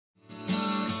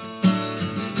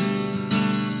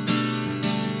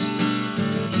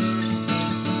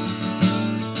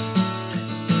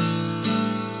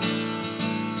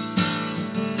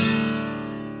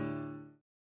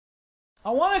I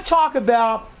want to talk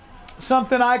about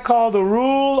something I call the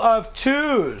rule of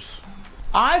twos.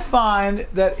 I find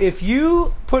that if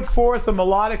you put forth a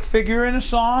melodic figure in a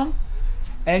song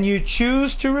and you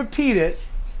choose to repeat it,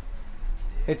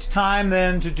 it's time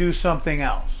then to do something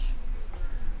else.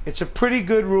 It's a pretty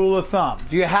good rule of thumb.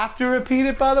 Do you have to repeat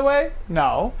it, by the way?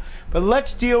 No. But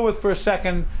let's deal with, for a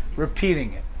second,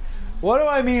 repeating it. What do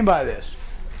I mean by this?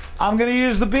 I'm going to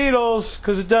use the Beatles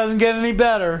because it doesn't get any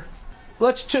better.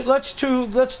 Let's do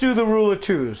the rule of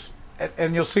twos,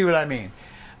 and you'll see what I mean.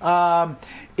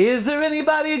 Is there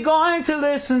anybody going to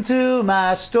listen to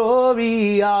my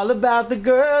story all about the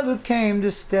girl who came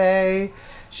to stay?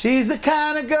 She's the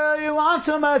kind of girl you want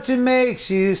so much it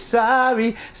makes you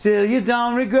sorry. Still you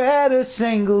don't regret a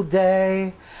single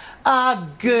day. Ah,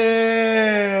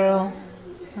 girl,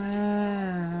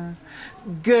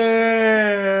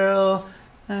 girl.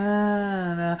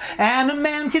 And a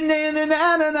man can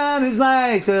on his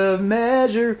life of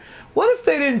measure. What if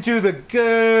they didn't do the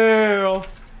girl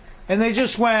and they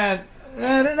just went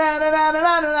and then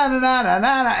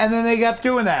they kept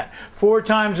doing that 4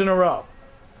 times in a row?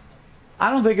 I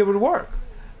don't think it would work.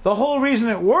 The whole reason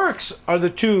it works are the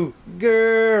two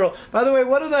girl. By the way,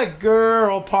 what does that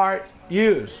girl part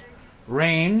use?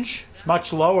 Range. It's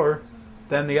much lower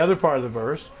than the other part of the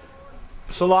verse.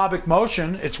 Syllabic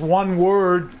motion, it's one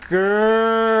word,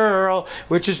 girl,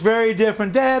 which is very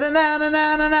different. It's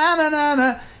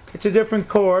a different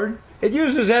chord. It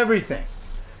uses everything.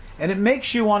 And it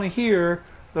makes you want to hear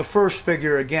the first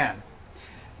figure again.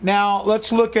 Now,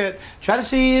 let's look at, try to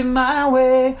see it my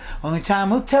way. Only time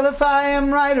will tell if I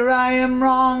am right or I am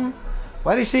wrong.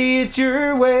 Why do you see it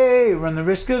your way? Run the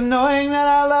risk of knowing that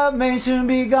our love may soon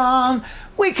be gone.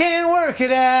 We can work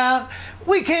it out.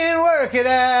 We can work it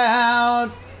out.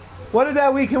 What did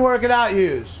that "we can work it out"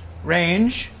 use?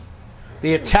 Range.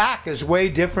 The attack is way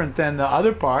different than the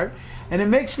other part. And it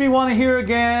makes me want to hear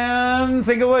again.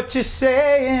 Think of what you're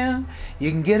saying.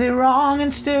 You can get it wrong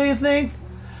and still you think.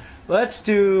 Let's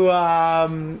do,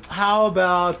 how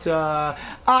about,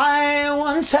 I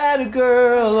once had a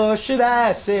girl, or should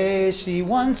I say she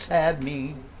once had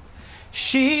me.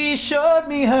 She showed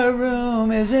me her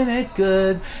room, isn't it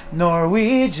good?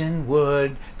 Norwegian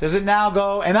wood. Does it now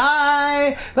go? And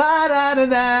I,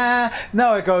 da-da-da-da.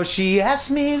 No, it goes, she asked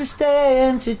me to stay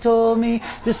and she told me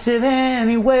to sit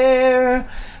anywhere.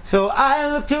 So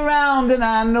I looked around and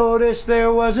I noticed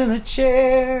there wasn't a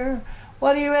chair.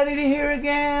 What are you ready to hear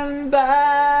again?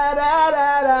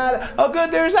 Ba-da-da-da. Oh,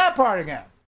 good, there's that part again.